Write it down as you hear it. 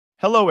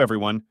Hello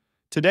everyone.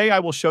 Today I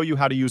will show you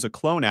how to use a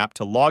clone app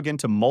to log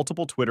into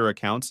multiple Twitter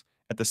accounts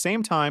at the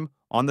same time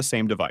on the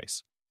same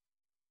device.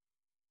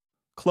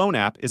 Clone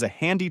app is a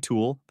handy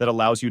tool that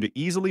allows you to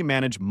easily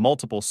manage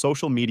multiple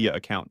social media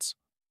accounts.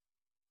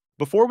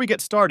 Before we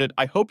get started,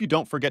 I hope you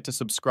don't forget to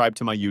subscribe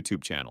to my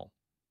YouTube channel.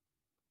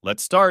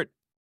 Let's start.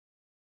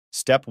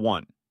 Step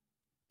 1.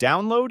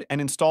 Download and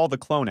install the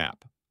clone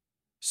app.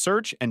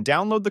 Search and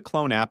download the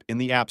clone app in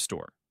the App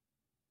Store.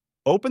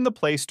 Open the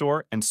Play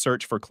Store and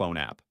search for clone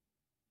app.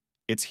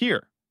 It's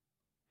here.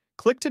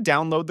 Click to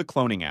download the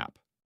cloning app.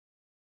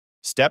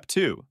 Step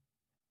 2.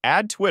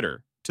 Add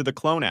Twitter to the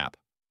clone app.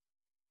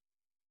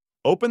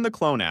 Open the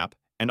clone app,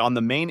 and on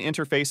the main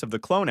interface of the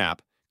clone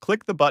app,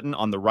 click the button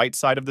on the right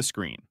side of the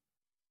screen.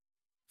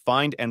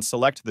 Find and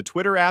select the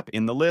Twitter app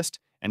in the list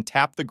and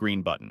tap the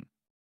green button.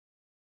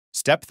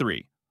 Step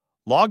 3.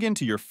 Log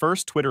into your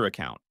first Twitter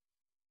account.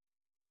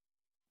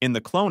 In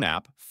the clone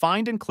app,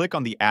 find and click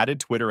on the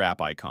added Twitter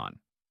app icon.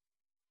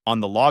 On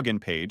the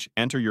login page,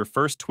 enter your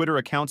first Twitter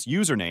account's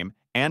username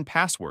and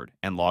password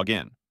and log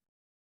in.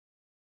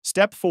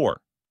 Step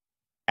 4.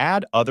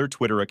 Add other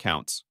Twitter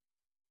accounts.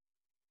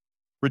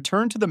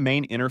 Return to the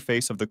main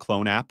interface of the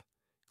clone app,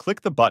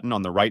 click the button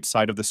on the right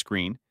side of the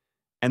screen,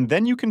 and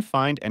then you can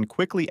find and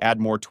quickly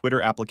add more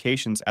Twitter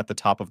applications at the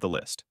top of the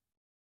list.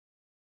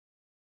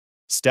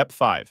 Step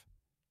 5.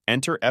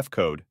 Enter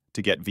F-code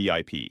to get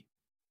VIP.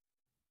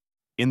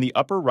 In the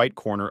upper right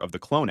corner of the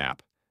clone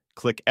app,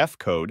 click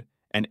F-code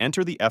and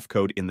enter the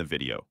F-code in the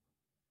video.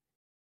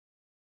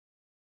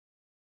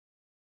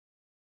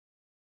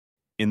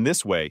 In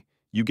this way,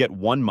 you get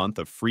 1 month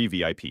of free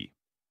VIP.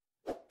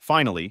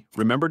 Finally,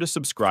 remember to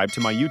subscribe to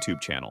my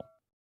YouTube channel.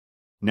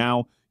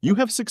 Now, you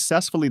have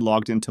successfully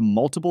logged into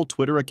multiple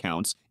Twitter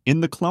accounts in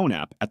the clone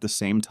app at the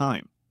same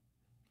time.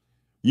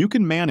 You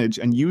can manage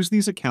and use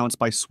these accounts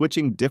by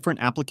switching different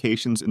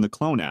applications in the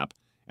clone app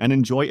and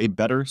enjoy a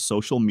better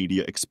social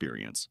media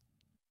experience.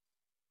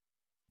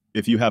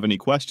 If you have any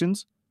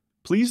questions,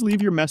 please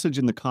leave your message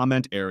in the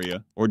comment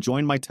area or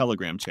join my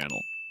Telegram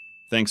channel.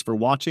 Thanks for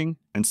watching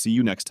and see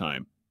you next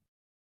time.